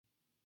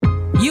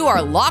You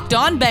are Locked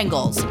On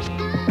Bengals,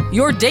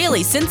 your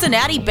daily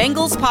Cincinnati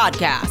Bengals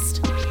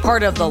podcast,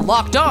 part of the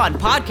Locked On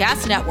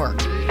Podcast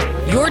Network,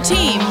 your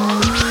team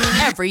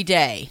every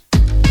day.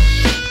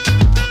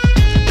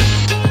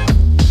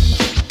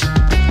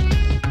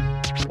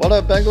 What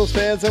up, Bengals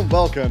fans, and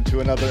welcome to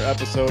another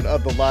episode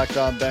of the Locked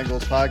On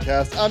Bengals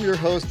podcast. I'm your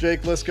host,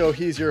 Jake Lisco.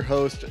 He's your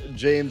host,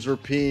 James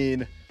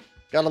Rapine.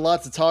 Got a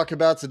lot to talk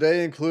about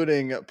today,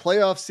 including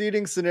playoff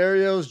seeding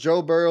scenarios,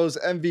 Joe Burrow's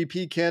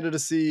MVP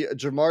candidacy,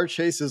 Ja'Marr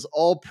Chase's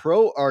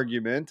all-pro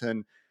argument,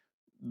 and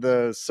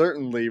the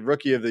certainly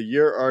Rookie of the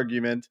Year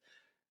argument.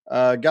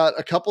 Got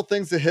a couple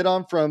things to hit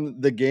on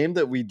from the game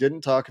that we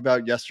didn't talk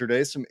about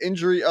yesterday, some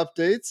injury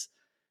updates,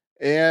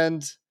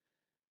 and,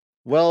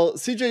 well,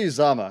 CJ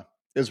Uzomah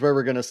is where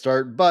we're going to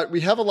start, but we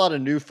have a lot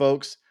of new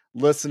folks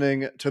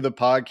listening to the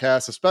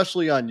podcast,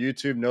 especially on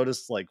YouTube.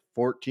 Noticed like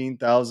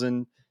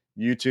 14,000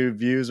 YouTube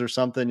views or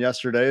something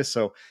yesterday.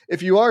 So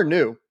if you are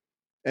new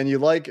and you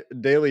like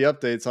daily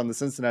updates on the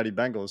Cincinnati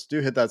Bengals, do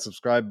hit that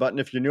subscribe button.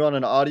 If you're new on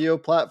an audio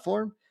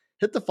platform,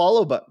 hit the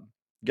follow button.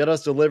 Get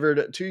us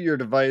delivered to your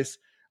device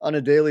on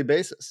a daily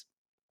basis.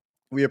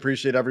 We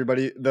appreciate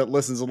everybody that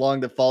listens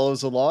along, that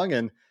follows along.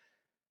 And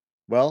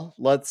well,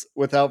 let's,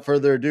 without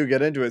further ado,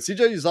 get into it.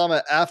 CJ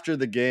Uzomah after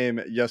the game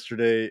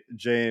yesterday,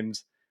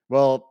 James.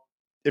 Well,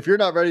 if you're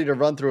not ready to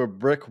run through a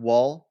brick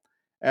wall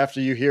after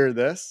you hear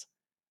this,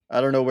 I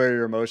don't know where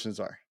your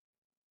emotions are.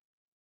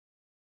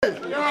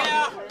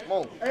 Yeah.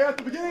 Hey, at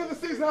the beginning of the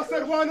season, I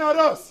said, why not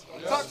us?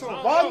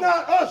 Why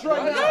not us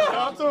right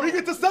now? We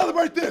get to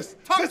celebrate this.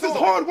 This is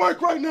hard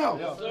work right now.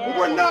 But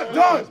we're not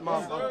done.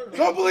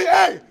 Don't believe,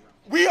 hey,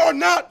 we are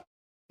not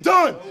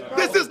done.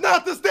 This is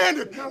not the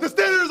standard. The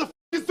standard is a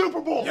f***ing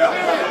Super Bowl.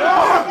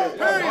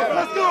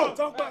 Let's go.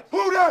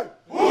 Who they?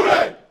 Who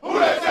they? Who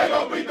they say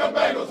gonna beat them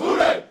Bengals? Who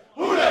they?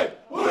 Who they?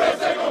 Who they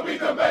say gonna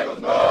beat them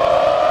Bengals? No!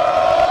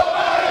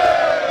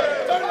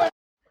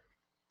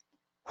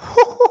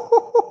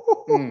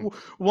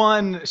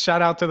 One,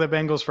 shout out to the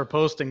Bengals for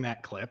posting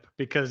that clip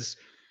because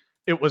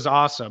it was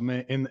awesome.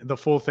 And the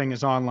full thing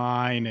is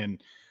online,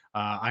 and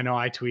I know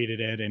I tweeted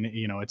it, and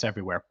it's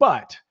everywhere.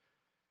 But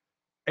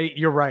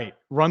you're right.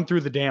 Run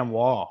through the damn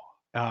wall,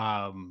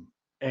 and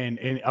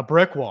a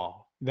brick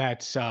wall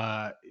that's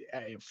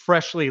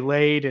freshly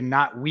laid and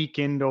not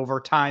weakened over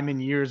time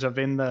and years of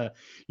in the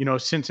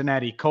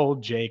Cincinnati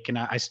cold, Jake. And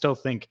I still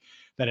think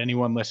that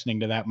anyone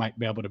listening to that might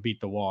be able to beat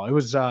the wall. It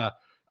was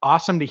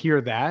awesome to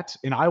hear that.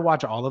 And I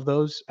watch all of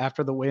those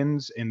after the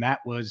wins. And that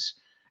was,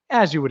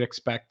 as you would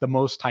expect, the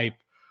most hype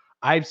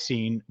I've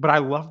seen. But I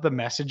love the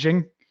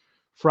messaging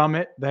from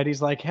it that he's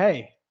like,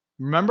 hey,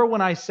 remember when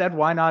I said,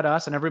 why not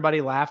us? And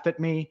everybody laughed at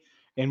me.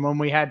 And when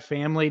we had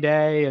family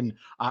day and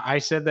I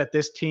said that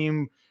this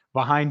team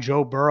behind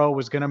Joe Burrow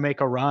was going to make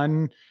a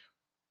run,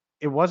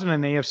 it wasn't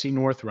an AFC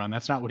North run.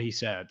 That's not what he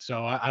said.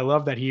 So I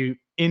love that he,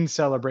 in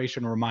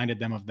celebration, reminded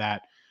them of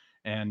that.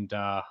 And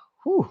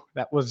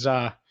that was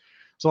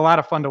it's a lot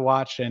of fun to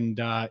watch. And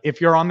if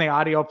you're on the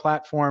audio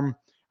platform,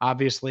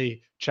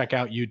 obviously check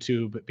out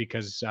YouTube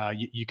because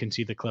you can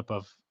see the clip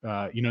of,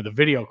 the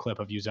video clip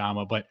of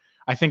Uzomah, but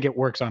I think it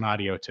works on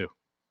audio too.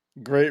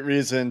 Great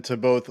reason to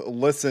both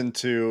listen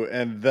to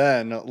and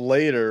then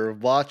later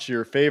watch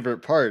your favorite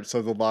parts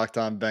of the Locked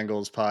On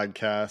Bengals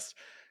podcast.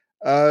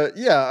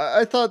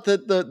 I thought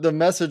that the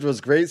message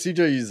was great.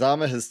 CJ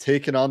Uzomah has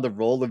taken on the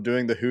role of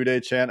doing the Who Dey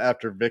chant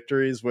after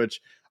victories,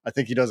 which I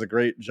think he does a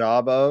great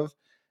job of.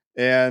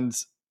 And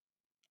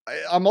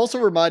I'm also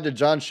reminded,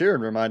 John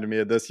Sheeran reminded me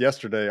of this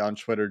yesterday on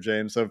Twitter,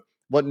 James, of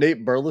what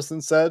Nate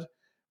Burleson said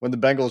when the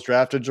Bengals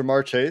drafted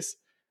Ja'Marr Chase.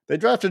 They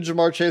drafted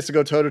Ja'Marr Chase to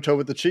go toe-to-toe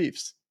with the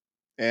Chiefs.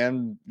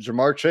 And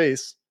Ja'Marr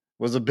Chase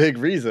was a big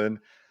reason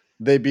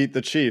they beat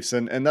the Chiefs.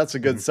 And that's a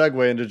good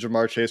segue into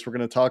Ja'Marr Chase. We're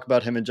going to talk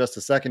about him in just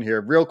a second here.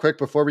 Real quick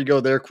before we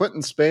go there,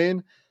 Quentin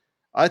Spain,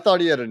 I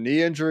thought he had a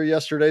knee injury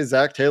yesterday.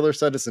 Zach Taylor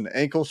said it's an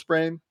ankle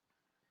sprain.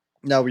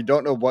 Now, we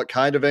don't know what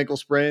kind of ankle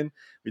sprain.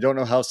 We don't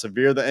know how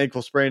severe the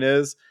ankle sprain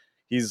is.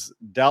 He's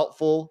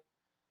doubtful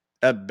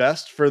at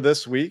best for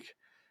this week.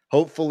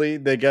 Hopefully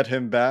they get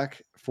him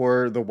back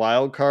for the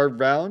wild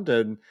card round,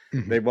 and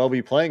they will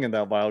be playing in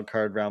that wild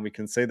card round. We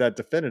can say that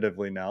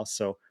definitively now.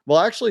 So, well,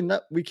 actually,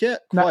 we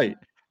can't quite.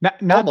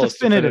 Not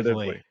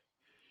definitively.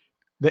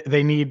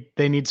 They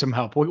need some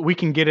help. We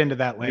can get into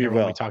that later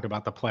when we talk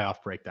about the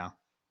playoff breakdown.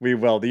 We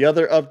will. The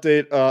other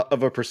update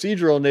of a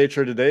procedural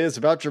nature today is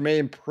about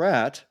Jermaine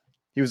Pratt.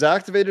 He was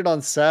activated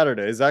on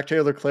Saturday. Zach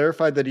Taylor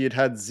clarified that he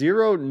had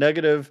 0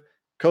 negative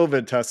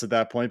COVID tests at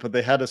that point, but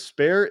they had a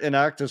spare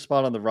inactive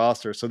spot on the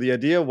roster. So the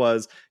idea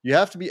was you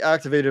have to be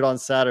activated on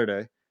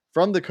Saturday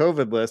from the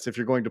COVID list if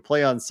you're going to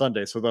play on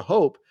Sunday. So the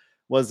hope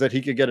was that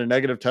he could get a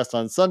negative test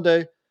on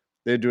Sunday.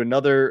 They'd do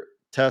another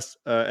test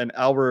an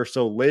hour or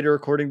so later,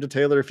 according to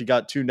Taylor. If he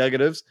got 2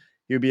 negatives,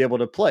 he would be able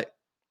to play.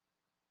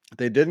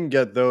 They didn't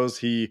get those.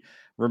 He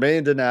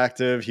remained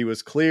inactive. He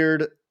was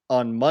cleared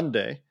on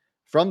Monday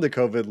from the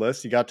COVID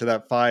list. He got to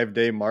that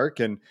 5-day mark,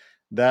 and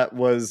that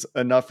was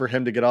enough for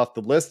him to get off the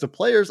list. The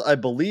players, I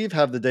believe,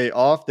 have the day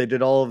off. They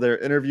did all of their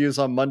interviews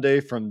on Monday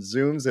from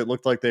Zooms. It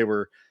looked like they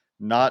were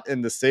not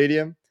in the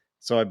stadium.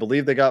 So I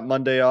believe they got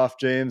Monday off,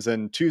 James,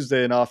 and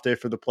Tuesday an off day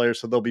for the players.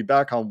 So they'll be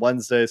back on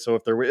Wednesday. So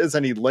if there is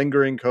any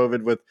lingering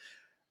COVID with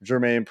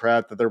Jermaine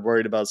Pratt that they're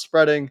worried about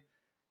spreading,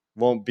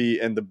 won't be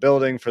in the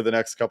building for the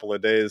next couple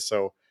of days.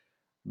 So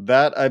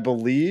that, I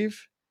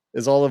believe,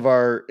 is all of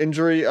our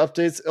injury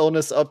updates,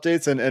 illness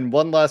updates. And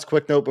one last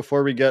quick note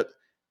before we get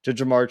to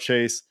Jamar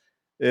Chase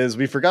is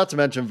we forgot to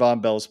mention Von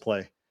Bell's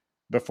play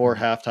before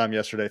halftime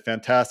yesterday.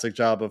 Fantastic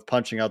job of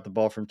punching out the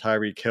ball from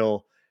Tyreek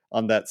Hill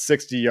on that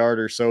 60-yard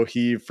or so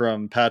heave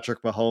from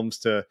Patrick Mahomes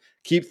to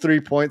keep 3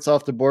 points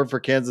off the board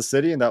for Kansas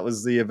City. And that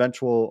was the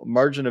eventual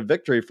margin of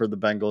victory for the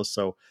Bengals.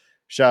 So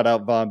shout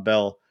out Von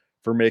Bell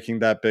for making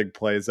that big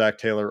play. Zach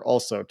Taylor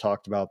also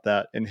talked about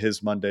that in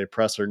his Monday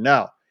presser.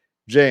 Now,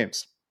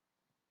 James,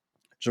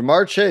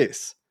 Jamar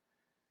Chase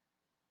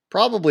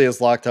probably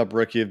is locked up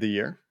rookie of the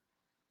year.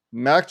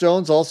 Mac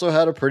Jones also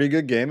had a pretty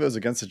good game. It was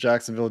against the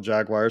Jacksonville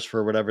Jaguars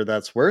for whatever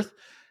that's worth.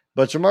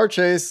 But Jamar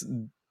Chase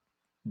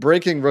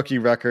breaking rookie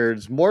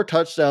records, more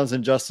touchdowns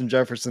than Justin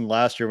Jefferson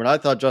last year, when I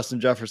thought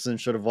Justin Jefferson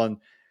should have won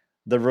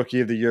the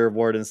rookie of the year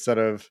award instead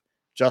of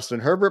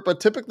Justin Herbert. But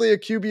typically a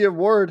QB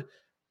award,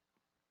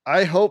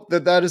 I hope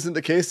that isn't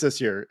the case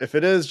this year. If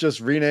it is,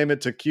 just rename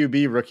it to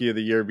QB rookie of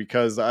the year,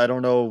 because I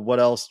don't know what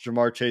else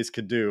Jamar Chase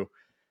could do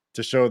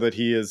to show that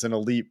he is an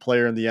elite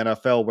player in the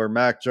NFL, where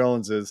Mac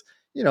Jones is,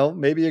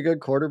 maybe a good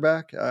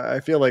quarterback.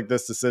 I feel like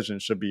this decision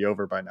should be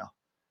over by now.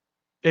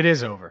 It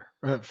is over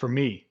for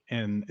me.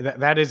 And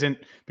that isn't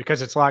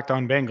because it's Locked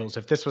On Bengals.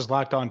 If this was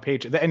Locked On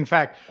Patriots, in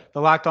fact, the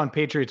Locked On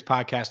Patriots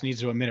podcast needs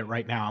to admit it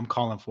right now. I'm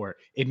calling for it.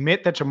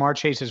 Admit that Jamar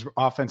Chase is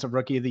offensive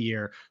rookie of the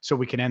year so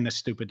we can end this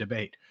stupid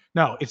debate.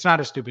 No, it's not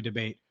a stupid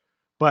debate,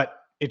 but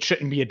it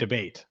shouldn't be a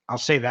debate. I'll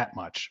say that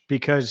much,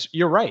 because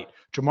you're right.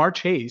 Jamar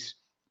Chase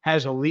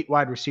has elite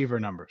wide receiver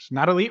numbers,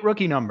 not elite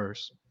rookie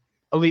numbers,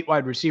 elite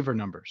wide receiver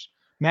numbers.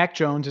 Mac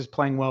Jones is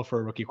playing well for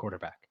a rookie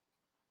quarterback.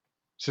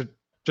 So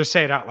just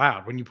say it out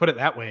loud. When you put it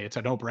that way, it's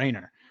a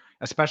no-brainer,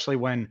 especially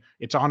when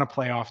it's on a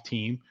playoff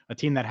team, a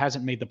team that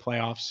hasn't made the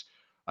playoffs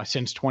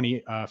since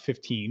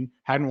 2015,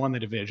 hadn't won the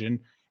division.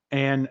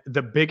 And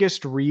the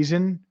biggest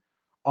reason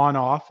on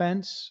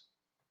offense,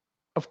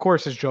 of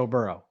course, is Joe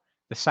Burrow.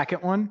 The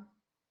second one,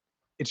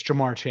 it's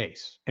Jamar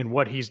Chase and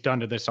what he's done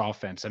to this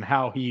offense and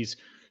how he's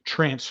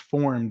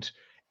transformed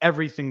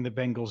everything the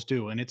Bengals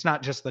do. And it's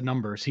not just the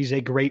numbers. He's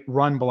a great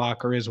run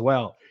blocker as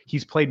well.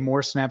 He's played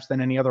more snaps than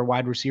any other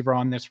wide receiver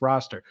on this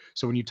roster.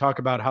 So when you talk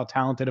about how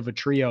talented of a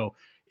trio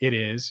it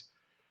is,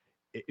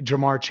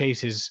 Jamar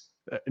Chase is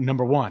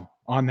number one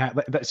on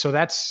that. So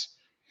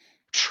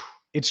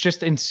it's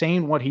just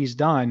insane what he's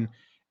done.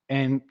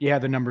 And yeah,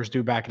 the numbers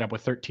do back it up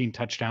with 13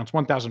 touchdowns,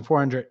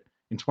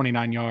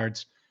 1,429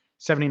 yards,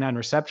 79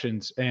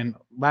 receptions. And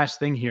last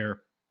thing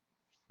here,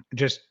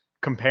 just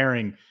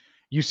comparing,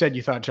 you said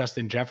you thought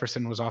Justin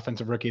Jefferson was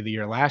offensive rookie of the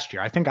year last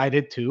year. I think I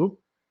did too.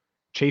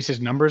 Chase's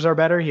numbers are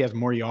better. He has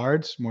more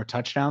yards, more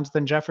touchdowns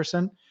than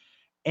Jefferson.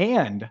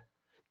 And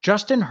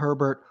Justin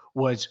Herbert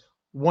was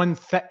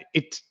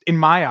it's in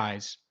my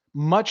eyes,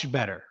 much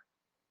better.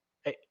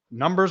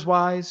 Numbers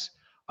wise,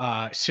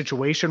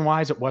 situation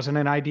wise, it wasn't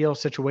an ideal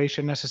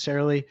situation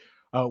necessarily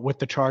with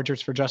the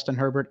Chargers for Justin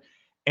Herbert.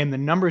 And the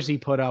numbers he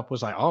put up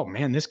was like, oh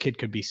man, this kid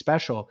could be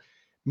special.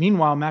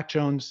 Meanwhile, Mac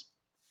Jones,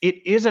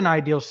 it is an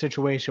ideal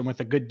situation with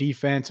a good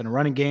defense and a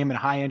running game and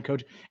a high-end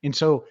coach. And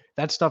so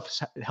that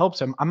stuff helps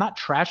him. I'm not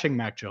trashing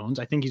Mac Jones.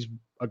 I think he's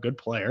a good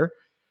player,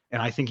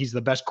 and I think he's the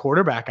best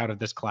quarterback out of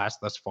this class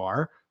thus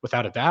far,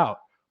 without a doubt.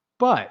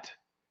 But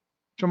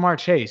Jamar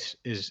Chase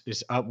is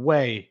up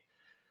way,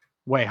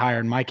 way higher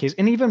in my case.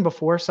 And even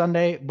before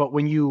Sunday, but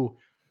when you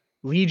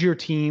lead your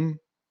team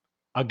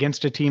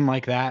against a team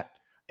like that,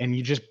 and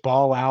you just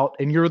ball out,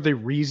 and you're the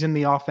reason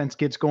the offense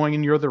gets going,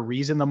 and you're the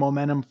reason the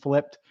momentum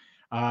flipped,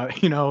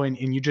 and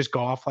you just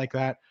go off like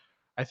that,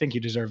 I think you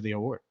deserve the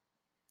award.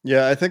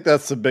 Yeah, I think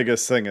that's the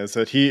biggest thing, is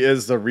that he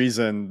is the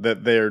reason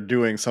that they're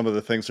doing some of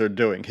the things they're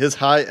doing. His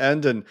high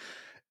end, and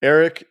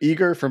Eric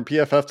Eager from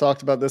PFF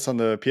talked about this on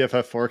the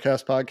PFF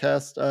Forecast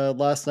podcast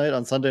last night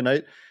on Sunday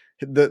night.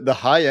 The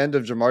high end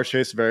of Jamar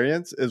Chase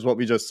variance is what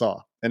we just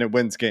saw, and it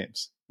wins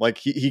games. Like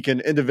he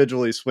can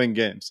individually swing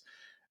games.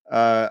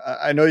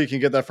 I know you can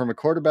get that from a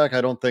quarterback.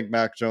 I don't think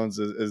Mac Jones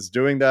is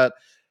doing that.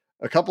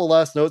 A couple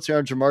last notes here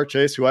on Jamar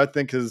Chase, who I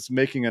think is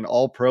making an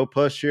all-pro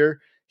push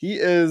here. He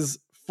is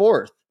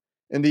fourth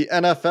in the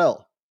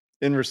NFL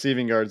in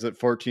receiving yards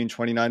at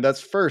 1,429.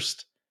 That's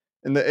first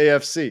in the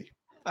AFC.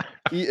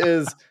 He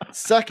is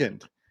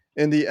second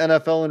in the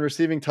NFL in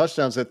receiving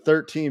touchdowns at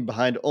 13,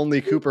 behind only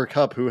Cooper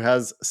Kupp, who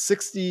has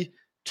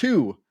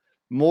 62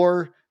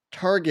 more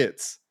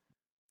targets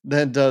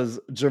than does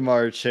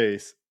Jamar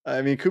Chase.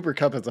 I mean, Cooper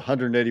Kupp has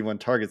 181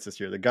 targets this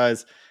year. The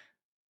guy's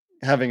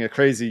having a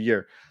crazy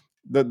year.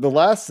 The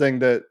last thing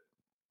that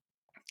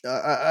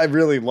I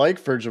really like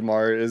for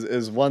Jamar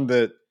is one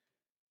that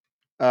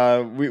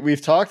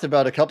we've talked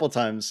about a couple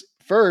times.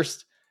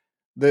 First,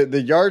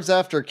 the yards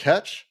after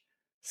catch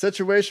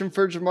situation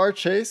for Jamar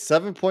Chase,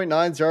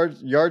 7.9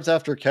 yards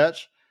after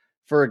catch.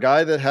 for a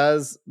guy that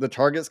has the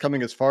targets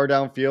coming as far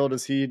downfield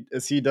as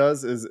he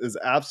does is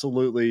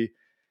absolutely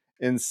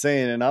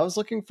insane. And I was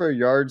looking for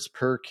yards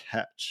per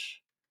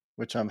catch,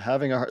 which I'm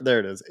having there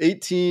it is,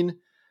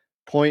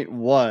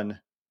 18.1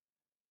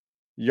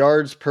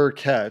 yards per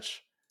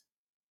catch,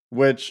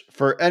 which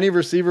for any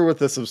receiver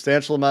with a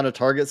substantial amount of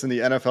targets in the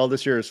NFL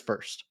this year is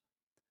first.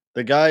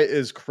 The guy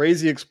is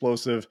crazy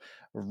explosive,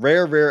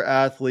 rare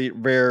athlete,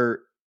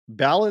 rare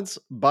balance,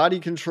 body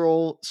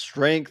control,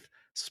 strength,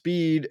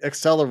 speed,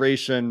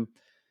 acceleration,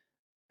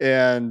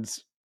 and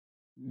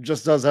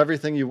just does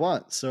everything you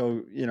want.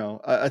 So,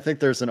 I think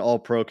there's an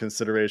all-pro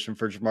consideration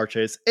for Ja'Marr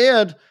Chase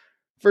and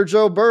for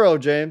Joe Burrow,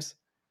 James.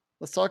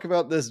 Let's talk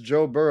about this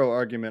Joe Burrow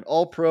argument.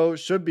 All-pro,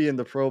 should be in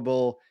the Pro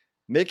Bowl,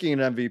 making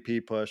an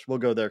MVP push. We'll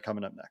go there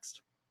coming up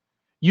next.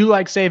 You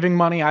like saving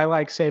money. I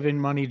like saving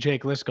money.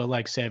 Jake Lisco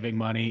likes saving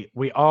money.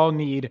 We all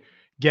need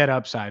Get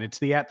Upside. It's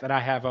the app that I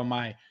have on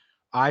my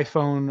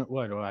iPhone.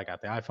 What do I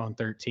got? The iPhone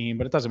 13,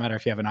 but it doesn't matter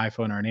if you have an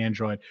iPhone or an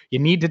Android. You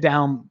need to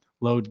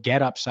download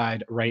Get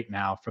Upside right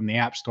now from the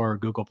App Store or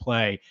Google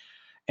Play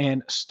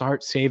and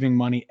start saving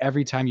money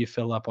every time you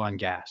fill up on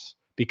gas,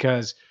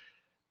 because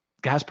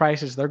gas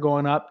prices, they're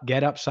going up.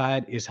 Get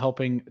Upside is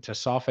helping to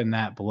soften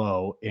that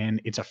blow.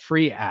 And it's a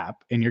free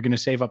app, and you're going to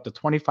save up to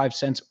 25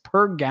 cents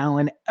per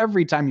gallon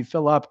every time you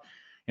fill up.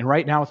 And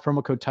right now with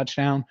promo code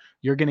touchdown,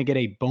 you're going to get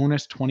a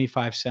bonus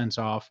 25 cents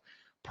off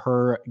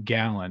per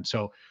gallon.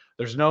 So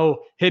there's no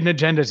hidden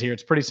agendas here.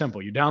 It's pretty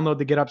simple. You download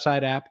the Get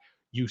Upside app,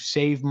 you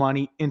save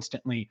money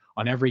instantly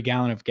on every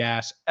gallon of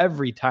gas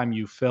every time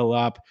you fill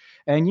up,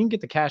 and you can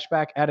get the cash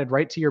back added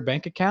right to your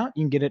bank account.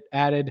 You can get it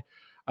added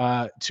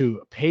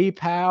to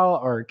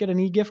PayPal or get an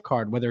e-gift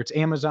card, whether it's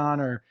Amazon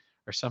or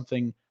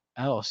something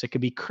else. It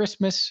could be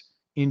Christmas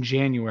in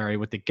January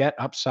with the Get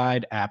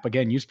Upside app.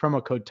 Again, use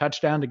promo code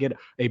touchdown to get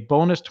a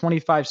bonus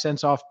 25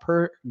 cents off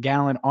per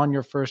gallon on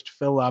your first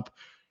fill up.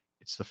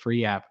 It's the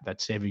free app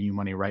that's saving you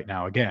money right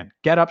now. Again,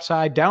 Get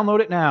Upside,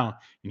 download it now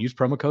and use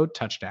promo code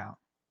touchdown.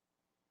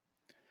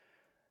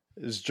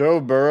 Is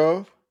Joe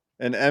Burrow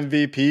an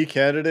MVP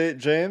candidate,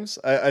 James?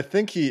 I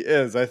think he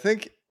is. I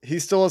think he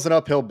still has an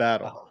uphill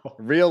battle.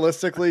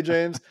 Realistically,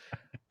 James.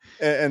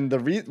 And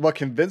what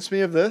convinced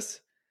me of this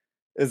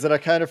is that I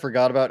kind of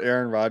forgot about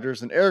Aaron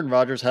Rodgers. And Aaron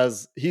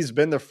Rodgers he's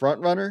been the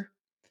front runner,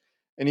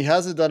 and he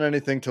hasn't done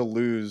anything to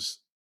lose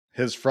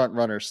his front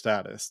runner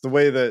status. The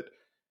way that,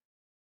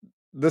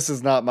 this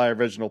is not my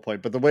original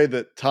point, but the way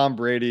that Tom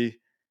Brady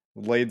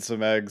laid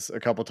some eggs a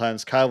couple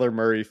times, Kyler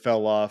Murray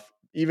fell off.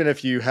 Even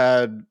if you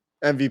had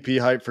MVP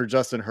hype for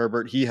Justin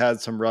Herbert, he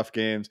had some rough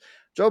games.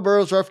 Joe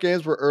Burrow's rough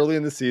games were early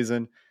in the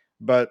season,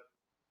 but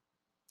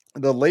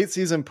the late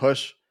season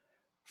push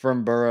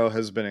from Burrow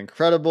has been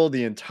incredible.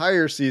 The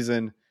entire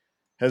season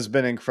has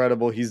been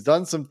incredible. He's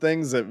done some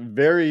things that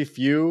very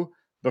few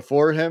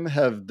before him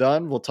have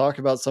done. We'll talk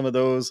about some of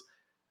those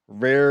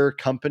rare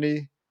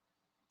company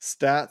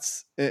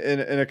stats in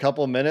a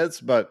couple of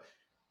minutes, but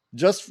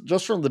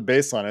just from the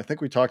baseline, I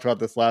think we talked about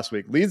this last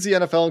week. Leads the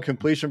NFL in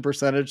completion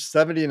percentage,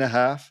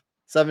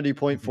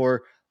 70.4.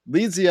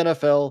 Leads the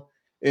NFL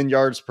in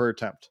yards per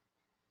attempt,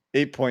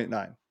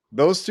 8.9.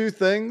 Those two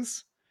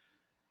things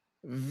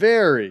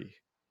very,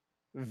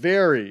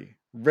 very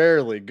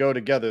rarely go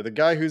together. The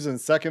guy who's in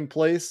second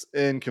place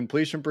in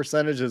completion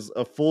percentage is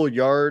a full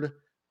yard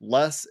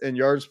less in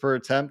yards per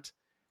attempt,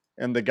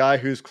 and the guy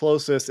who's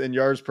closest in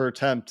yards per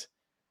attempt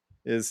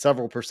is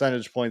several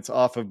percentage points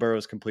off of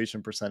Burrow's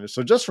completion percentage.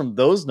 So just from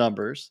those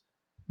numbers,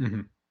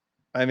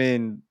 I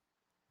mean,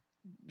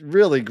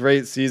 really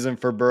great season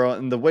for Burrow,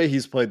 and the way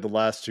he's played the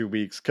last 2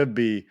 weeks could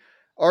be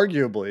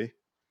arguably,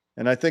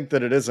 and I think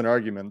that it is an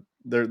argument,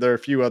 there are a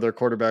few other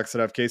quarterbacks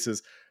that have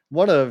cases,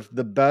 one of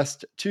the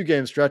best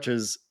 2-game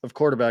stretches of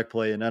quarterback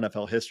play in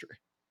NFL history.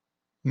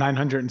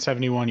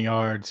 971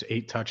 yards,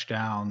 8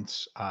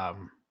 touchdowns.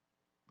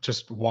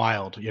 Just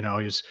wild.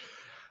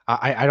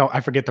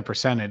 I forget the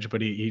percentage,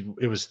 but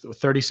it was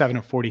 37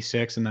 of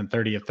 46 and then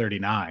 30 of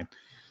 39.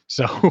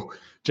 So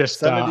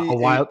just a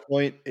wild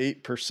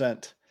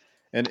 78.8%.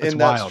 And in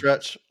that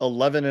stretch,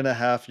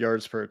 11.5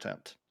 yards per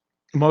attempt.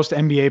 Most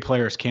NBA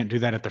players can't do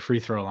that at the free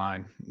throw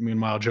line.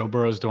 Meanwhile, Joe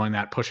Burrow's doing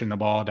that, pushing the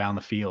ball down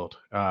the field.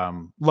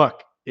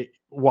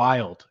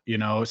 Wild,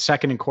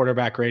 second in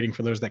quarterback rating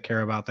for those that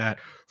care about that.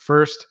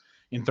 First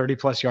in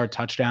 30-plus yard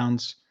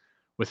touchdowns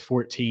with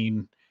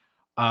 14.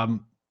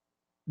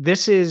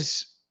 This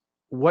is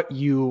what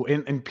you,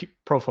 and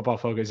Pro Football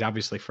Focus is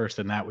obviously first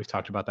in that. We've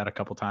talked about that a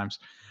couple times.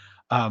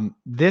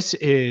 This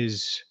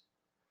is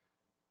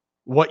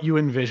what you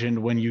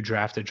envisioned when you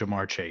drafted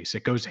Ja'Marr Chase.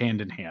 It goes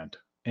hand in hand.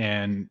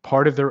 And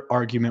part of their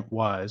argument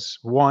was,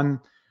 one,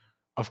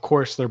 of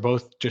course, they're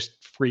both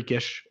just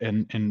freakish,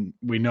 and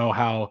we know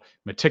how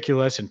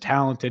meticulous and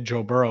talented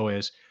Joe Burrow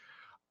is.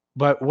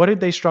 But what did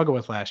they struggle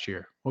with last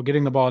year? Well,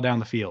 getting the ball down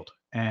the field.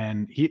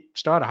 And he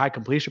still had a high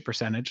completion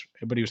percentage,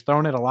 but he was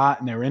throwing it a lot,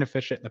 and they were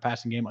inefficient in the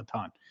passing game a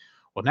ton.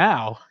 Well,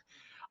 now,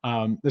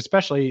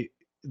 especially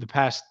the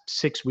past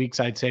 6 weeks,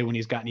 I'd say, when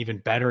he's gotten even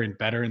better and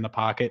better in the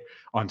pocket.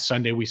 On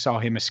Sunday, we saw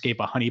him escape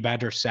a honey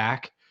badger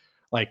sack.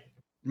 Like,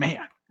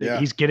 man, Yeah.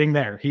 He's getting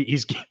there.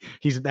 He's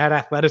that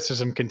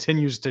athleticism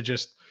continues to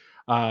just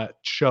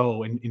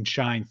show and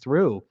shine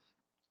through.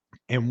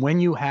 And when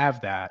you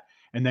have that,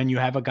 and then you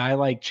have a guy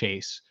like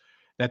Chase,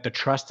 that the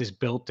trust is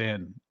built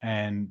in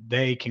and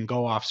they can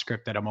go off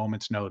script at a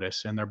moment's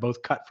notice, and they're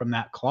both cut from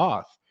that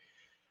cloth,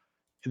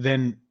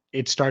 then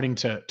it's starting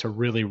to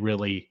really,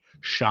 really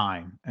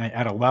shine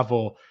at a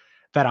level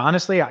that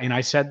honestly, and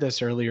I said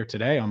this earlier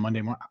today on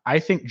Monday morning, I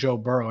think Joe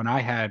Burrow, and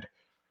I had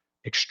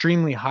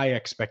extremely high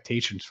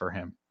expectations for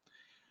him.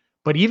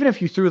 But even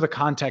if you threw the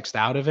context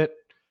out of it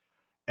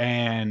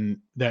and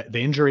the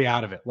injury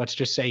out of it, let's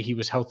just say he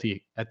was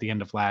healthy at the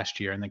end of last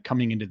year and then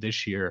coming into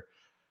this year,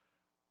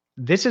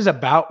 this is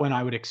about when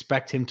I would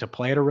expect him to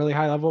play at a really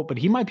high level, but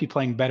he might be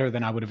playing better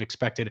than I would have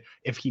expected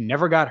if he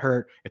never got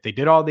hurt, if they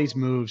did all these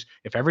moves,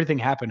 if everything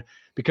happened,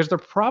 because they're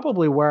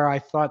probably where I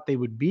thought they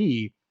would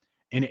be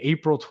in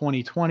April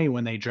 2020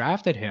 when they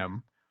drafted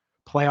him,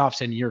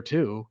 playoffs in year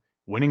 2,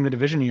 winning the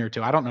division in year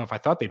 2. I don't know if I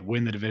thought they'd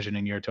win the division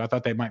in year 2. I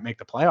thought they might make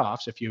the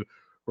playoffs if you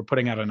were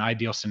putting out an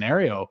ideal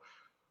scenario,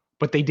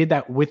 but they did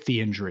that with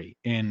the injury.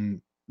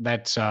 And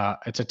that's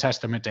it's a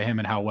testament to him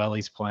and how well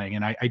he's playing.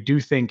 And I do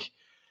think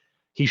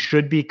he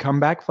should be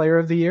comeback player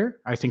of the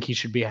year. I think he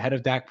should be ahead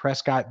of Dak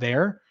Prescott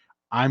there.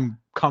 I'm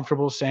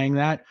comfortable saying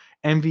that.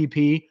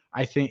 MVP,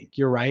 I think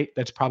you're right.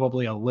 That's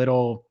probably a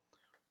little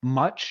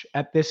much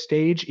at this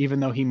stage,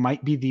 even though he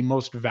might be the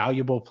most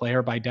valuable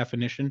player by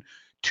definition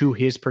to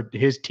his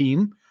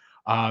team.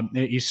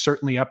 He's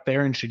certainly up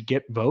there and should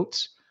get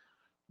votes.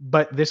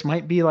 But this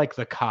might be like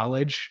the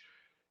college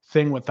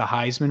thing with the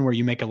Heisman, where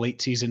you make a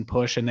late season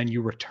push and then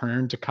you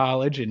return to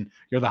college and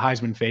you're the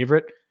Heisman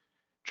favorite.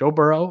 Joe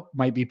Burrow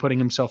might be putting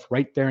himself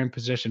right there in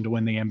position to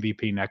win the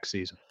MVP next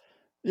season.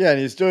 Yeah, and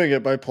he's doing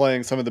it by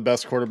playing some of the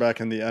best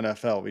quarterback in the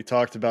NFL. We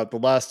talked about the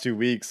last 2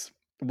 weeks,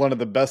 one of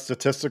the best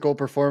statistical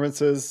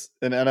performances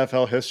in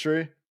NFL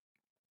history.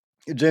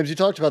 James, you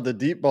talked about the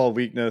deep ball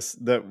weakness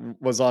that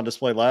was on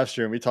display last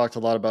year, and we talked a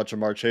lot about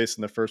Jamar Chase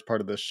in the first part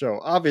of this show.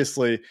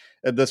 Obviously,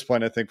 at this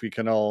point, I think we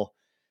can all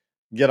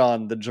get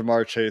on the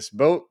Jamar Chase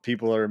boat.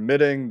 People are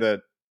admitting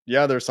that,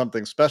 yeah, there's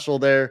something special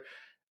there.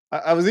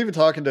 I was even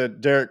talking to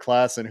Derek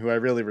Klassen, who I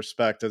really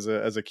respect as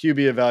a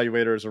QB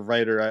evaluator, as a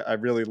writer. I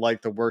really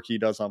like the work he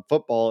does on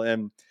football.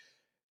 And,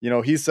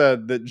 he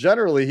said that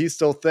generally he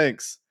still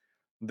thinks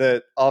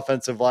that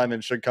offensive linemen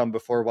should come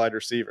before wide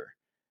receiver.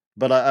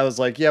 But I was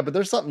like, yeah, but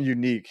there's something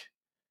unique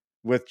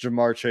with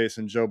Jamar Chase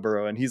and Joe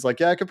Burrow. And he's like,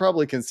 yeah, I could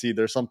probably concede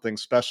there's something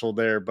special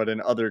there, but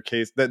in other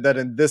case, that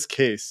in this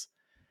case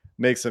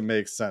makes it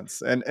make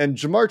sense. And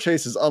Jamar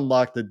Chase has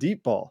unlocked the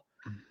deep ball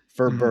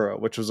for Burrow,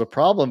 which was a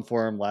problem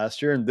for him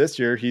last year. And this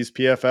year, he's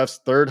PFF's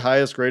third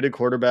highest graded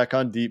quarterback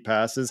on deep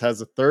passes, has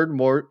the third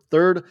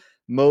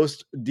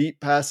most deep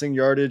passing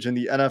yardage in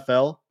the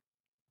NFL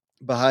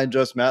behind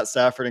just Matt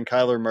Stafford and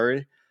Kyler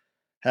Murray,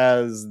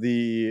 has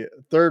the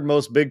third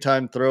most big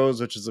time throws,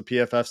 which is a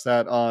PFF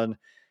stat on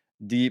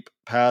deep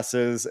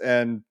passes.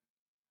 And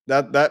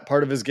that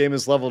part of his game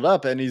is leveled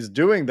up, and he's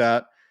doing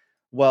that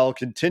while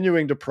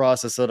continuing to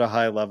process at a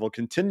high level,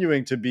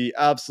 continuing to be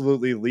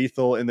absolutely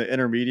lethal in the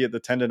intermediate, the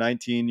 10 to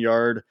 19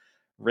 yard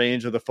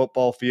range of the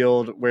football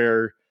field,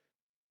 where,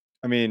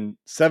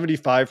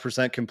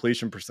 75%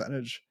 completion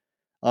percentage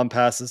on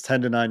passes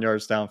 10 to 9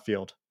 yards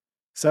downfield.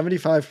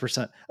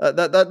 75%.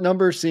 That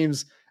number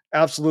seems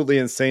absolutely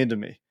insane to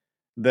me,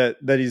 that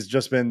he's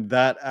just been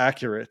that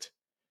accurate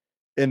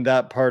in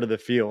that part of the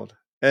field.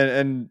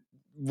 And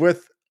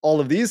with all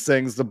of these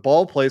things, the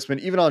ball placement,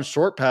 even on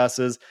short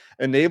passes,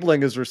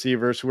 enabling his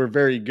receivers, who are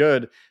very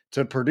good,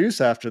 to produce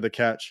after the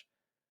catch,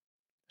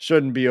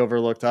 shouldn't be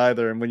overlooked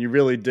either. And when you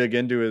really dig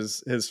into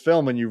his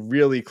film and you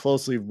really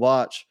closely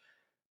watch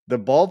the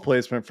ball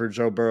placement for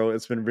Joe Burrow,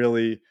 it's been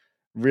really,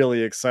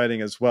 really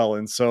exciting as well.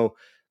 And so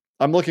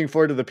I'm looking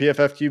forward to the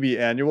PFF QB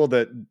annual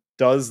that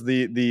does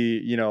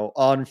the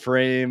on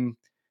frame,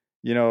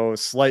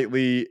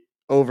 slightly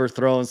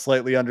overthrown,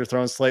 slightly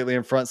underthrown, slightly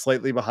in front,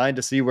 slightly behind,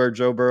 to see where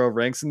Joe Burrow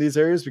ranks in these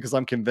areas, because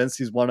I'm convinced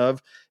he's one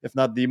of, if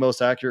not the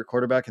most accurate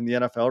quarterback in the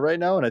NFL right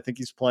now. And I think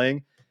he's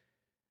playing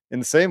in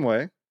the same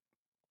way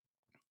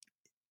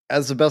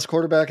as the best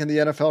quarterback in the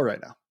NFL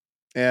right now.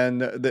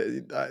 And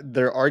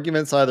there are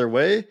arguments either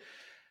way,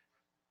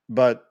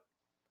 but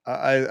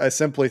I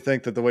simply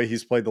think that the way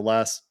he's played the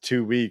last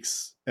 2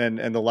 weeks and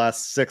the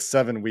last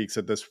 6-7 weeks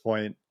at this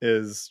point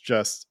is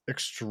just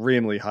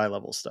extremely high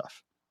level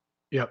stuff.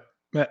 Yep.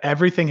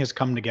 Everything has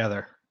come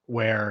together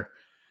where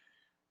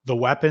the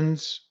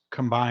weapons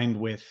combined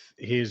with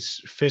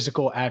his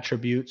physical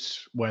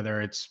attributes,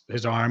 whether it's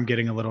his arm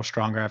getting a little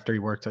stronger after he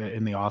worked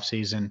in the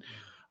offseason,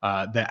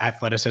 the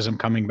athleticism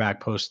coming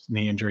back post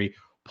knee injury,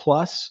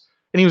 plus,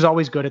 and he was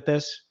always good at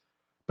this,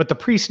 but the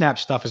pre-snap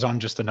stuff is on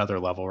just another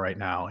level right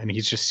now, and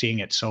he's just seeing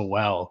it so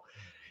well.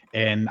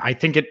 And I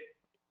think it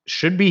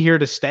should be here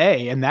to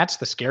stay. And that's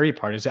the scary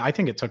part, is I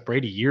think it took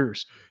Brady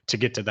years to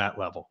get to that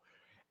level.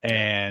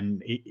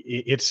 And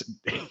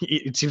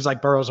it seems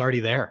like Burrow's already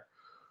there,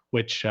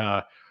 which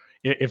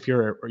if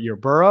you're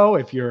Burrow,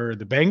 if you're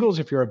the Bengals,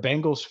 if you're a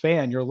Bengals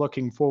fan, you're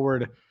looking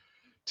forward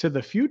to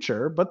the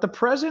future, but the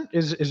present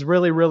is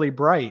really, really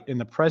bright. And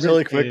the present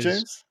Really quick, is,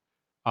 James.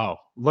 oh,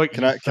 look,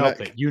 Can you I can I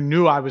felt it. You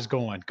knew I was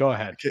going. Go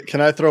ahead.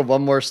 can I throw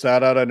one more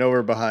stat out? I know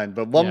we're behind,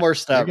 but one Yeah, more you're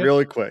stat good.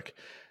 really quick.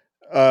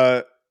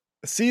 Uh,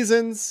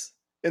 seasons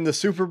in the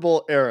Super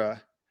Bowl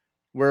era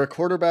where a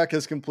quarterback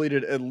has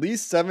completed at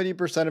least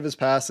 70% of his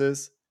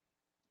passes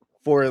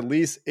for at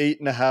least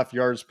 8.5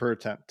 yards per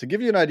attempt. To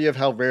give you an idea of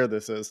how rare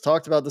this is,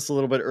 talked about this a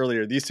little bit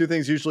earlier. These two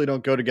things usually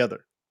don't go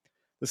together.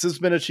 This has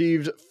been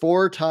achieved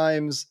 4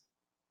 times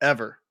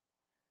ever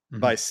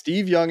by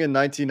Steve Young in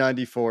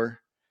 1994,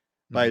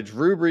 by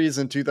Drew Brees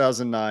in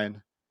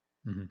 2009,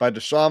 by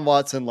Deshaun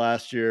Watson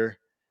last year,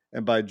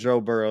 and by Joe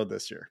Burrow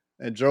this year.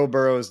 And Joe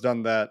Burrow has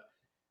done that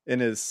in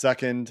his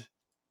second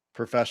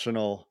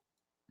professional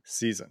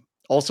season.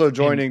 Also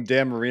joining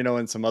Dan Marino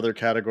in some other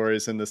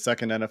categories in the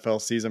second NFL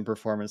season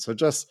performance. So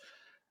just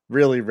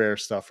really rare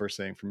stuff we're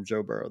seeing from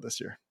Joe Burrow this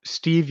year.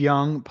 Steve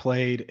Young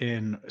played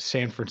in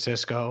San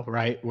Francisco,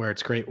 right, where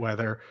it's great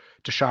weather.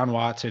 Deshaun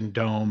Watson,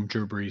 dome.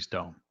 Drew Brees,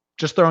 dome.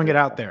 Just throwing it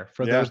out there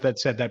for those that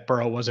said that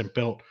Burrow wasn't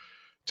built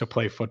to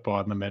play football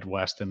in the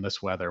Midwest in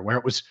this weather, where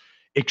it was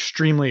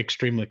extremely,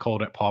 extremely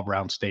cold at Paul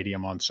Brown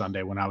Stadium on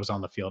Sunday when I was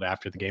on the field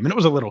after the game. And it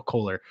was a little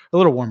cooler, a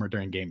little warmer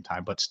during game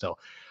time, but still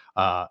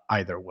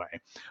either way.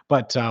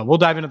 But we'll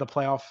dive into the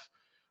playoff,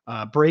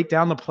 break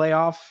down the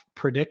playoff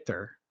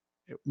predictor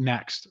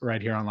next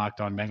right here on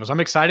Locked On Bengals.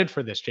 I'm excited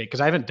for this, Jake, because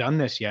I haven't done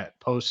this yet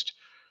post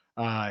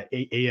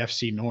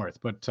AFC North.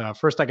 But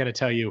first, I got to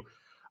tell you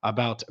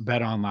about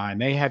Bet Online.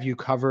 They have you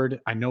covered.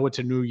 I know it's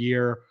a new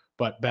year,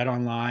 but Bet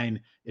Online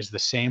is the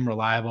same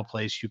reliable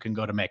place you can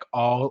go to make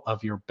all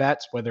of your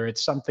bets, whether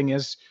it's something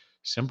as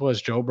simple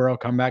as Joe Burrow,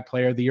 comeback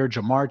player of the year,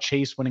 Jamar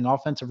Chase winning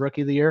offensive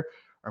rookie of the year,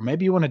 or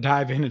maybe you want to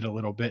dive in it a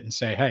little bit and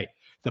say, hey,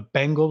 the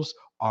Bengals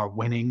are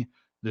winning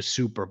the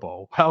Super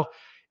Bowl. Well,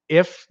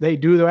 if they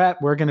do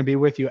that, we're going to be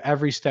with you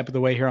every step of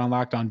the way here on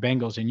Locked On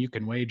Bengals, and you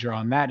can wager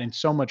on that and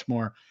so much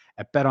more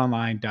at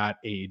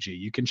betonline.ag.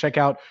 You can check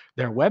out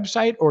their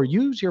website or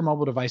use your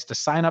mobile device to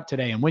sign up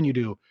today. And when you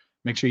do,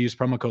 make sure you use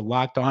promo code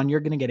Locked On. You're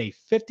going to get a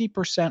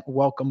 50%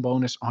 welcome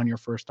bonus on your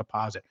first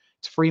deposit.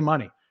 It's free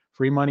money.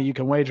 Free money you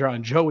can wager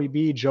on Joey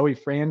B, Joey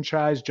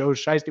Franchise, Joe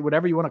Shiesty,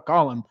 whatever you want to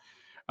call him,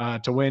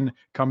 to win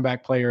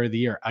comeback player of the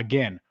year.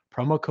 Again,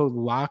 promo code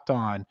Locked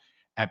On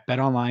at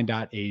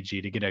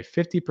betonline.ag to get a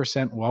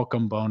 50%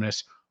 welcome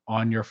bonus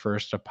on your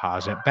first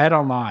deposit.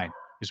 BetOnline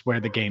is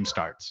where the game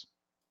starts.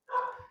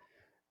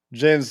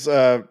 James,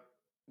 we're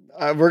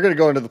going to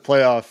go into the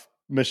playoff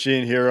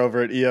machine here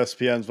over at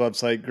ESPN's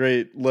website.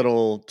 Great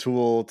little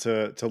tool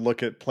to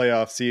look at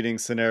playoff seeding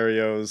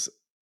scenarios.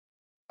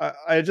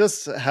 I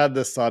just had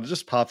this thought. It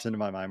just pops into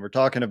my mind. We're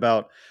talking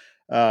about,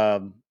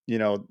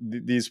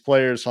 these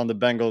players on the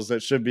Bengals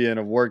that should be in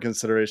award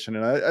consideration.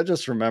 And I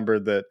just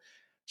remembered that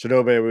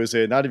Chidobe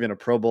Awuzie, not even a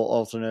Pro Bowl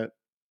alternate.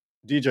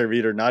 DJ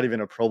Reader, not even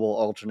a Pro Bowl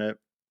alternate.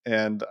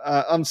 And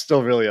I'm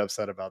still really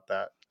upset about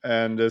that.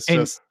 And it's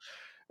just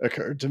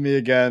occurred to me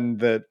again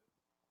that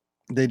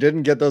they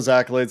didn't get those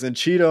accolades. And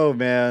Cheeto,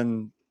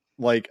 man,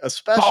 like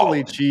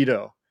especially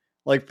Cheeto,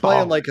 like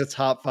playing like a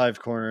top 5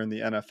 corner in the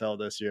NFL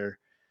this year.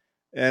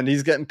 And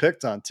he's getting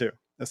picked on too.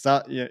 It's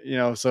not,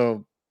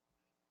 so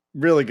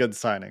really good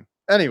signing.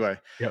 Anyway,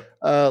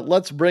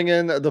 let's bring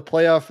in the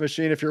playoff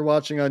machine. If you're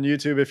watching on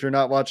YouTube, if you're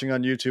not watching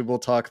on YouTube, we'll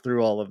talk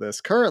through all of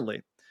this.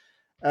 Currently,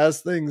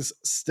 as things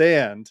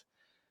stand,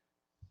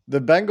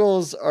 the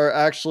Bengals are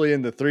actually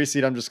in the 3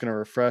 seed. I'm just going to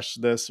refresh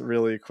this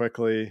really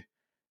quickly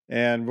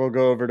and we'll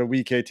go over to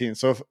week 18.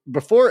 So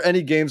before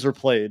any games are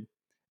played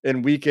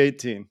in week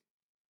 18,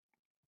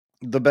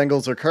 the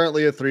Bengals are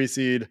currently a 3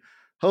 seed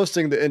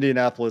hosting the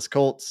Indianapolis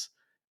Colts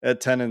at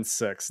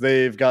 10-6.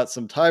 They've got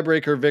some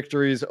tiebreaker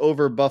victories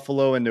over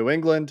Buffalo and New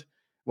England.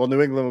 Well,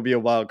 New England will be a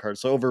wild card.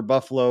 So over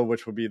Buffalo,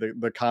 which will be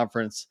the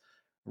conference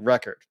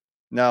record.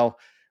 Now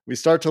we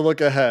start to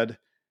look ahead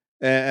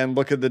and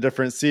look at the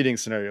different seeding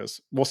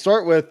scenarios. We'll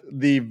start with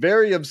the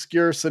very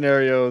obscure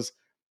scenarios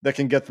that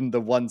can get them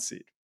the 1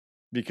 seed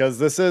because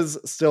this is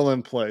still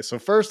in play. So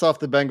first off,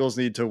 the Bengals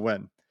need to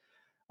win,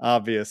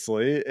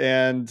 obviously,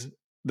 and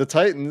the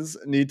Titans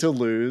need to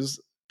lose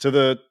to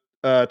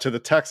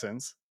the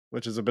Texans,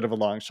 which is a bit of a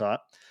long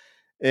shot,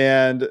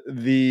 and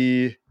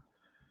the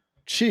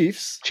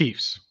Chiefs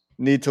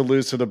need to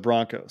lose to the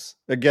Broncos.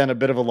 Again, a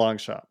bit of a long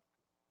shot.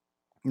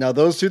 Now,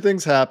 those two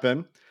things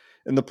happen.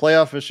 In the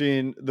playoff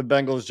machine, the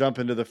Bengals jump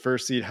into the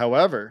 1st seed.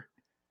 However,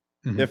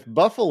 if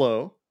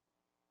Buffalo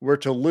were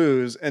to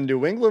lose and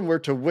New England were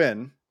to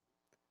win,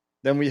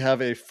 then we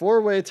have a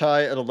 4-way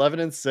tie at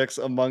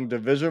 11-6 among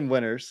division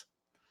winners.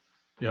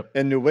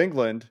 And New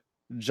England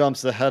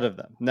jumps ahead of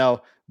them.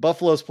 Now,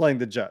 Buffalo's playing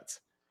the Jets.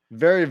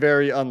 Very,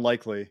 very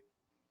unlikely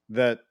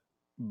that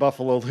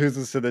Buffalo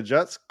loses to the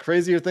Jets.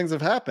 Crazier things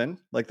have happened,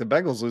 like the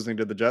Bengals losing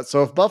to the Jets.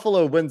 So if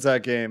Buffalo wins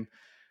that game,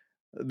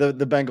 the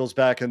Bengals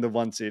back in the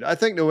 1 seed. I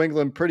think New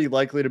England pretty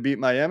likely to beat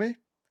Miami.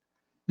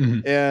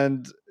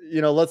 And,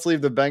 let's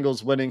leave the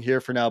Bengals winning here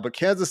for now. But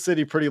Kansas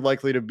City pretty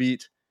likely to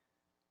beat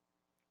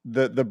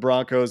the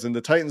Broncos, and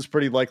the Titans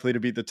pretty likely to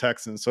beat the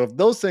Texans. So if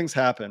those things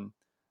happen,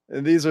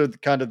 and these are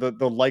kind of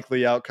the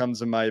likely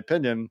outcomes in my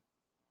opinion.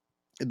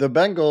 The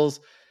Bengals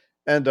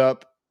end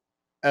up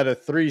at a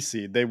 3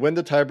 seed. They win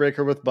the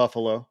tiebreaker with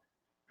Buffalo,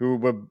 who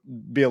would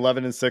be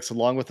 11-6,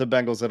 along with the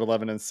Bengals at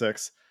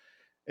 11-6,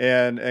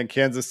 and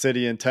Kansas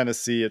City and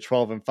Tennessee at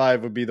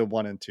 12-5 would be the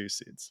 1 and 2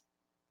 seeds.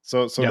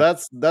 So Yep.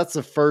 that's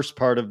the first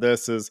part of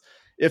this is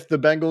if the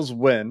Bengals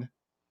win,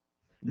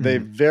 they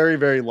very,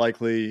 very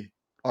likely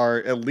are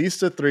at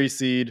least a 3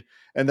 seed.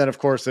 And then of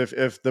course,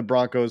 if the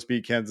Broncos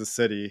beat Kansas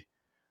City,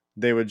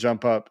 they would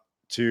jump up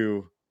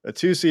to a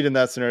 2 seed in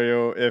that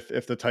scenario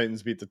if the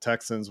Titans beat the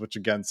Texans, which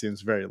again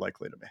seems very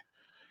likely to me.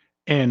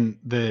 And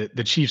the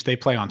Chiefs, they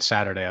play on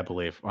Saturday, I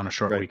believe, on a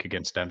short Right. week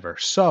against Denver.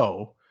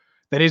 So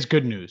that is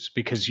good news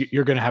because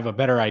you're going to have a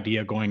better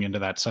idea going into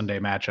that Sunday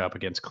matchup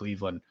against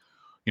Cleveland,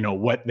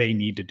 what they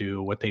need to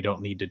do, what they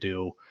don't need to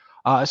do.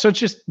 So it's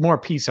just more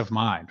peace of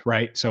mind,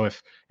 right? So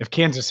if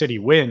Kansas City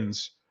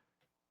wins,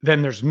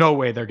 then there's no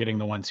way they're getting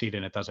the 1 seed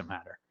and it doesn't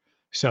matter.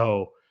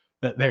 So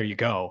there you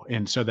go.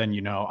 And so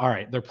then, all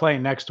right, they're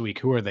playing next week.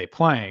 Who are they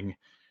playing?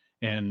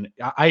 And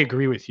I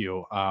agree with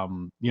you.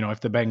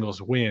 If the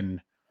Bengals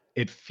win,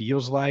 it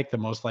feels like the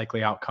most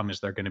likely outcome is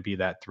they're going to be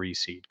that 3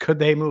 seed. Could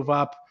they move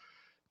up?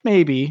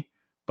 Maybe,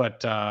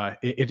 but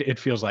it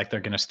feels like they're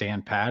going to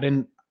stand pat.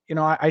 And,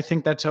 I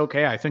think that's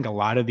okay. I think a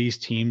lot of these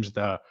teams,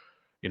 the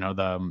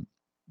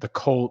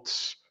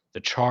Colts, the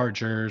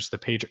Chargers, the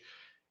Patriots,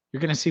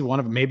 you're going to see one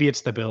of them. Maybe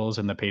it's the Bills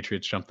and the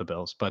Patriots jump the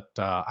Bills, but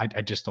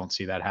I just don't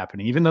see that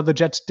happening, even though the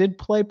Jets did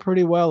play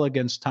pretty well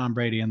against Tom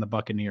Brady and the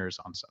Buccaneers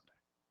on Sunday.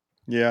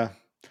 Yeah.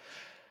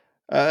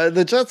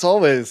 The Jets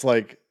always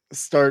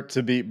start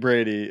to beat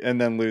Brady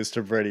and then lose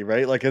to Brady,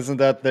 right? Isn't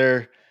that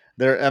their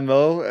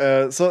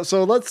MO?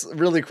 So let's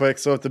really quick.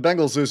 So if the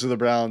Bengals lose to the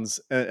Browns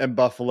and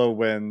Buffalo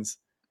wins,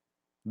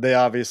 they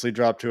obviously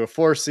drop to a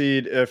 4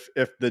 seed. If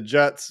the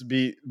Jets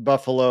beat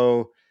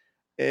Buffalo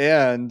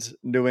and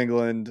New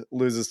England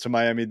loses to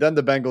Miami, then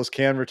the Bengals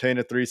can retain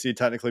a 3 seed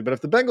technically. But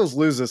if the Bengals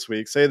lose this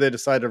week, say they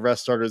decide to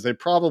rest starters, they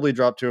probably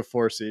drop to a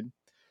 4 seed.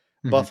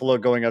 Buffalo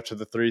going up to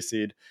the 3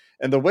 seed.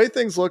 And the way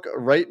things look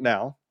right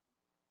now,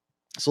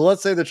 so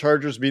let's say the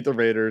Chargers beat the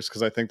Raiders,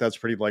 because I think that's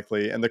pretty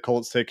likely, and the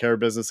Colts take care of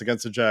business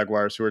against the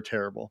Jaguars, who are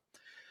terrible.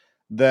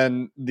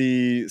 Then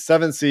the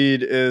 7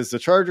 seed is the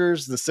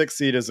Chargers, the 6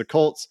 seed is the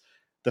Colts,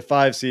 the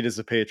 5 seed is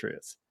the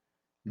Patriots.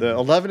 The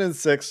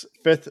 11-6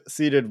 5th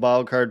seeded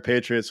wildcard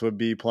Patriots would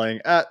be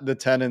playing at the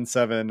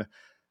 10-7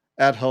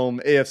 at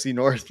home AFC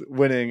North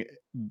winning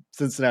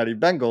Cincinnati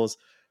Bengals.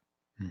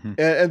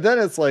 And then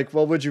it's like,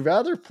 well, would you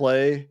rather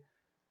play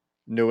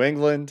New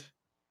England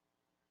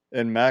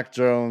and Mac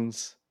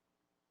Jones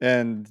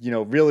and,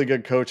 really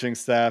good coaching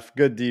staff,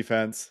 good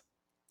defense,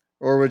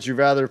 or would you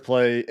rather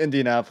play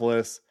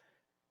Indianapolis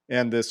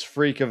and this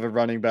freak of a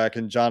running back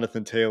in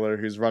Jonathan Taylor,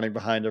 who's running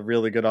behind a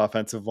really good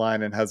offensive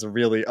line and has a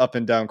really up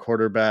and down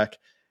quarterback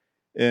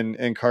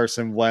in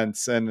Carson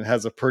Wentz and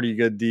has a pretty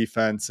good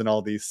defense and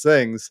all these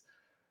things?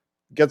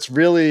 It gets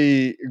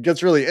really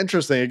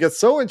interesting. It gets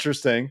so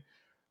interesting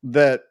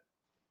that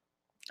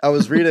I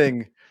was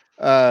reading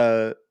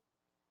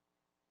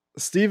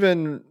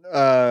Stephen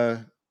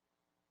Ruiz,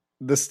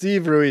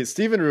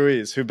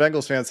 who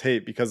Bengals fans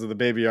hate because of the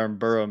baby arm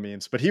Burrow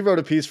memes, but he wrote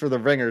a piece for The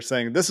Ringer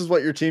saying this is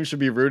what your team should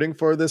be rooting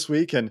for this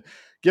week. And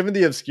given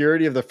the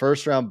obscurity of the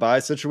first round bye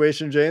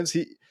situation, James,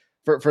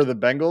 for the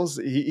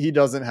Bengals, he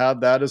doesn't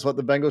have that as what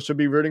the Bengals should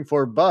be rooting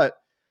for. But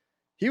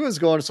he was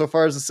going so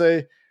far as to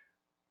say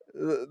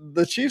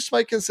the Chiefs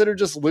might consider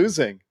just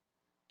losing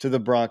to the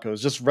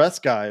Broncos, just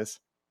rest guys,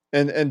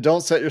 and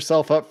don't set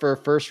yourself up for a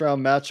first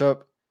round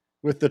matchup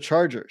with the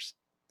Chargers.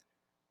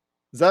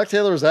 Zach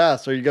Taylor was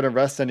asked, are you going to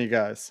rest any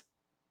guys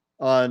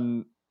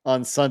on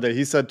Sunday?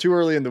 He said too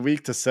early in the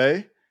week to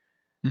say,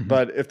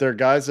 but if there are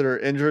guys that are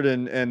injured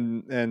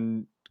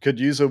and could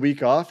use a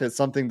week off, it's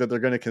something that they're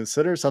going to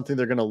consider, something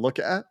they're going to look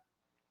at.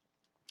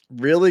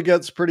 Really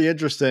gets pretty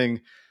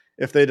interesting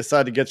if they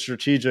decide to get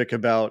strategic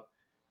about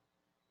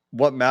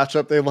what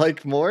matchup they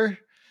like more.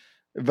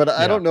 But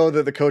I don't know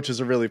that the coaches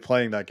are really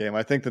playing that game.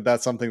 I think that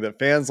that's something that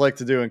fans like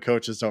to do and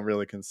coaches don't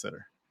really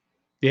consider.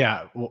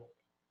 Yeah. Well,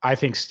 I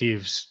think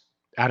Steve's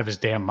out of his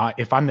damn mind.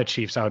 If I'm the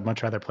Chiefs, I would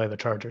much rather play the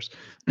Chargers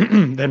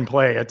than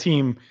play a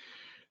team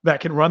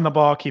that can run the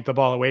ball, keep the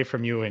ball away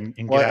from you, and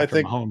get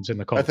after Mahomes in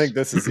the Colts. I think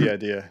this is the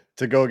idea,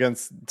 to go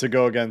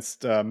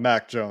against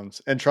Mac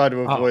Jones and try to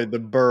avoid the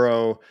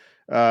Burrow,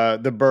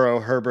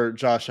 Herbert,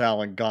 Josh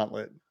Allen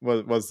gauntlet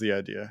was the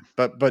idea.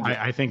 But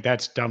I think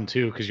that's dumb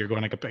too, because you're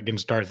going up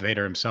against Darth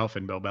Vader himself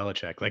and Bill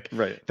Belichick.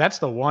 Right. That's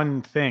the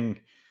one thing,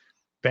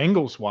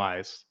 Bengals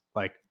wise,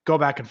 go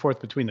back and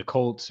forth between the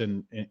Colts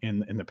and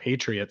the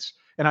Patriots.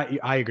 And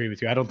I agree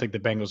with you. I don't think the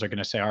Bengals are going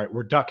to say, all right,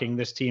 we're ducking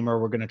this team or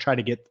we're going to try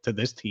to get to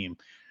this team.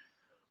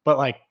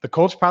 But the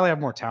Colts probably have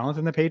more talent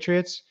than the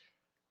Patriots.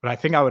 But I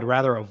think I would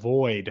rather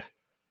avoid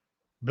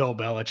Bill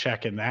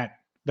Belichick in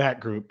that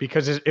group,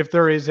 because if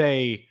there is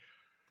a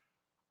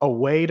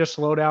way to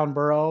slow down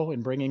Burrow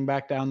and bring him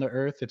back down to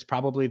earth, it's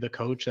probably the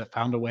coach that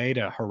found a way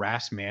to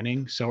harass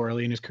Manning so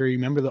early in his career. You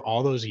remember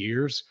all those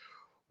years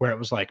where it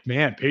was like,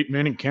 man, Peyton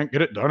Manning can't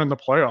get it done in the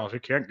playoffs. He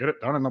can't get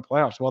it done in the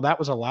playoffs. Well, that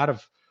was a lot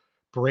of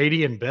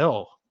Brady and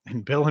Bill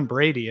and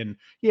Brady. And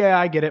yeah,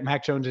 I get it.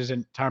 Mac Jones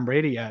isn't Tom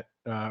Brady yet,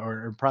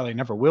 or probably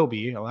never will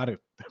be. A lot of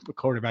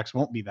quarterbacks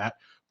won't be that,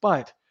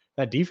 but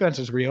that defense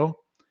is real.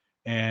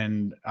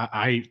 And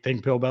I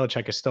think Bill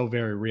Belichick is still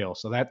very real.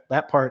 So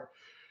that part,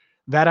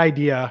 that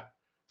idea,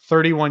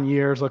 31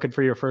 years looking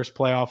for your first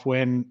playoff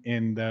win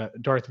in the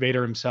Darth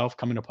Vader himself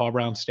coming to Paul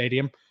Brown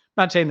Stadium.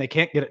 I'm not saying they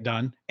can't get it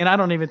done. And I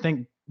don't even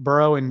think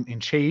Burrow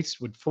and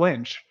Chase would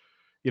flinch,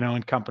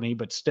 and company,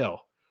 but still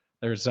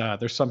there's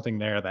something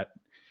there that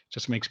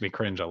just makes me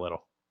cringe a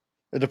little.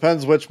 It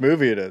depends which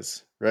movie it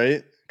is,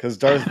 right? Because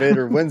Darth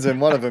Vader wins in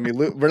one of them.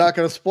 We're not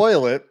going to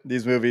spoil it,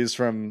 these movies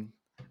from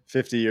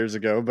 50 years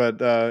ago, but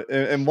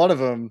in one of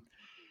them,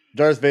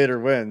 Darth Vader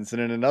wins,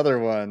 and in another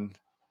one,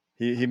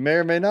 he may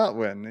or may not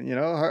win.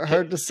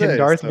 Hard to say. Can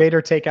Darth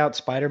Vader take out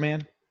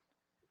Spider-Man?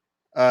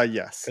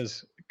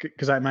 Yes.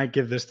 Because I might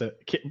give this to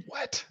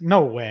what?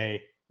 No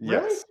way.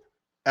 Yes, Really?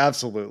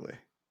 Absolutely.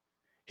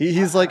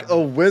 He's like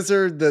a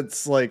wizard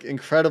that's like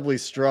incredibly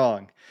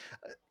strong.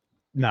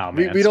 No,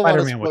 man. We don't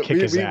Spider-Man want would kick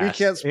his ass. We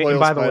can't spoil and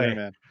by Spider-Man.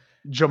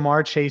 The way,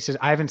 Jamar Chase is.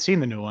 I haven't seen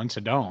the new one, so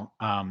don't.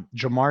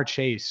 Jamar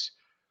Chase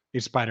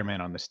is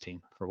Spider-Man on this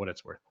team, for what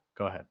it's worth.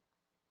 Go ahead.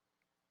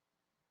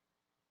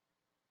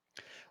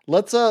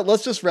 Let's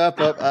just wrap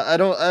up. I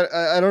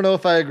don't know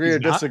if I agree He's or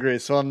disagree,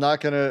 so I'm not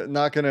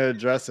gonna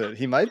address it.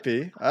 He might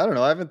be. I don't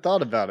know. I haven't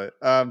thought about it.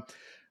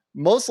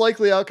 Most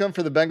likely outcome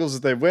for the Bengals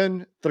if they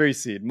win, 3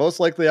 seed.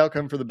 Most likely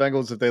outcome for the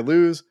Bengals if they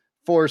lose,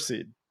 4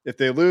 seed. If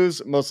they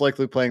lose, most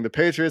likely playing the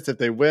Patriots. If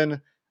they win,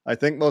 I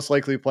think most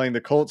likely playing the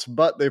Colts.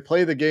 But they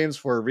play the games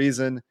for a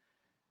reason,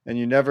 and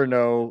you never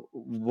know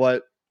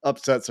what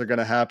upsets are going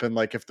to happen.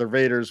 Like if the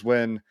Raiders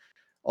win,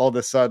 all of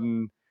a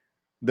sudden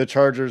the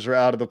Chargers are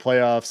out of the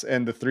playoffs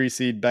and the 3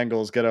 seed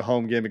Bengals get a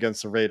home game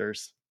against the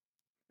Raiders.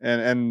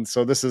 And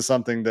so this is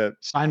something that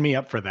sign me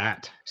up for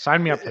that.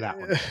 Sign me up for that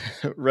one.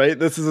 Right?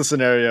 This is a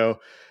scenario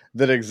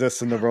that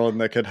exists in the world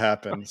and that could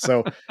happen.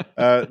 So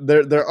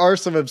there are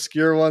some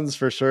obscure ones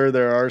for sure.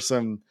 There are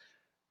some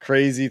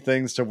crazy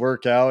things to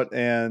work out,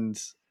 and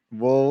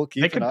we'll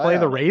keep. They could play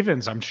the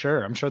Ravens. I'm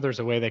sure there's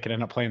a way they could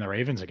end up playing the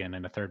Ravens again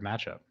in a third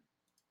matchup.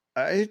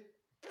 I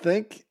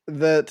think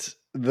that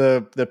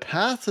the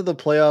path to the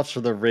playoffs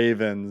for the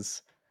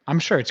Ravens, I'm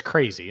sure it's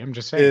crazy. I'm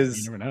just saying,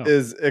 you never know.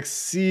 Is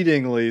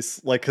exceedingly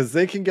because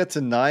they can get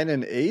to 9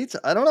 and 8.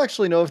 I don't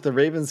actually know if the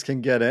Ravens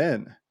can get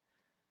in.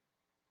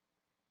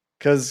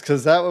 Because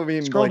that would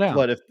mean Scroll down.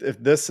 What if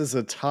this is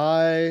a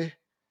tie,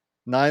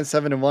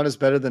 9-7-1 is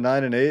better than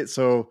 9 and 8.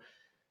 So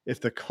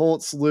if the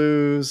Colts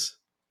lose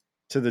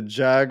to the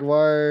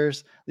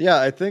Jaguars, yeah,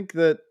 I think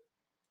that.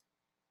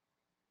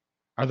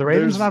 Are the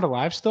Ravens not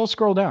alive still?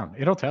 Scroll down.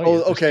 It'll tell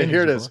you. Oh, okay,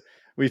 here it is.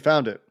 We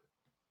found it.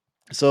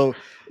 So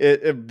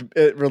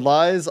it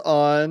relies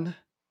on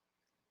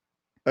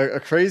a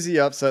crazy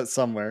upset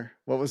somewhere.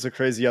 What was the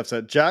crazy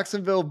upset?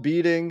 Jacksonville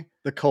beating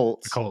the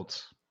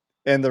Colts.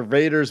 And the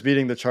Raiders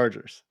beating the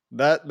Chargers.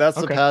 That's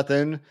the path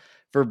in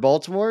for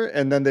Baltimore,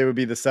 and then they would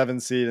be the 7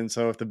 seed. And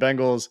so if the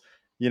Bengals,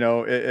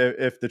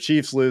 if the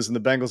Chiefs lose and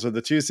the Bengals are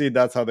the 2 seed,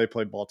 that's how they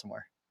play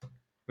Baltimore.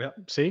 Yeah.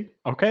 See?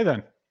 Okay,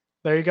 then.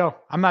 There you go.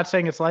 I'm not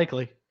saying it's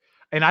likely.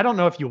 And I don't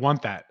know if you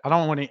want that. I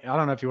don't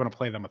know if you want to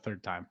play them a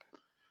third time.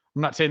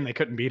 I'm not saying they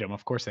couldn't beat them.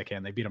 Of course they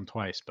can. They beat them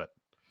twice, but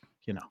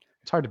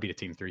it's hard to beat a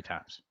team 3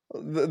 times.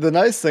 The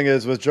nice thing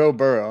is with Joe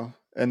Burrow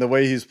and the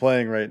way he's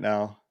playing right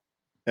now,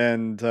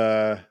 and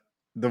the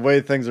way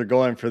things are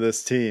going for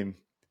this team,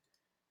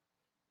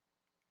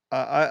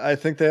 I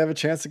think they have a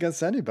chance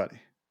against anybody.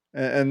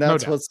 And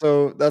that's what's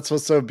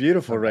so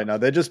beautiful right now.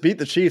 They just beat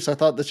the Chiefs. I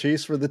thought the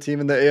Chiefs were the team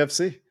in the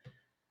AFC,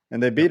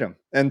 and they beat them.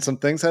 And some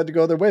things had to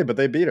go their way, but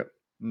they beat them.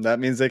 And that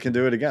means they can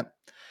do it again.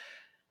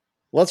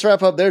 Let's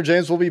wrap up there,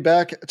 James. We'll be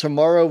back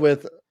tomorrow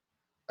with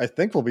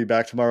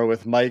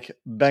Mike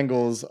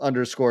Bengals _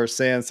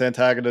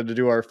 Santagata to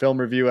do our film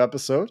review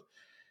episode.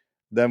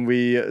 Then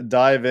we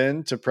dive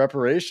into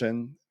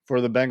preparation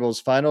for the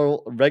Bengals'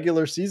 final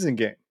regular season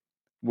game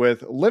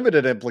with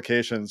limited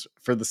implications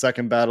for the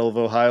second Battle of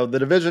Ohio, the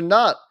division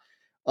not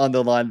on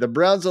the line. The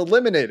Browns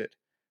eliminated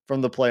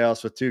from the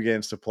playoffs with 2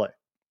 games to play.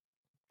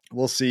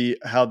 We'll see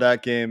how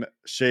that game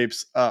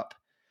shapes up.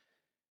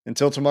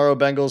 Until tomorrow,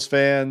 Bengals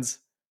fans,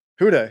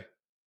 hoo-day,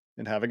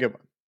 and have a good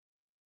one.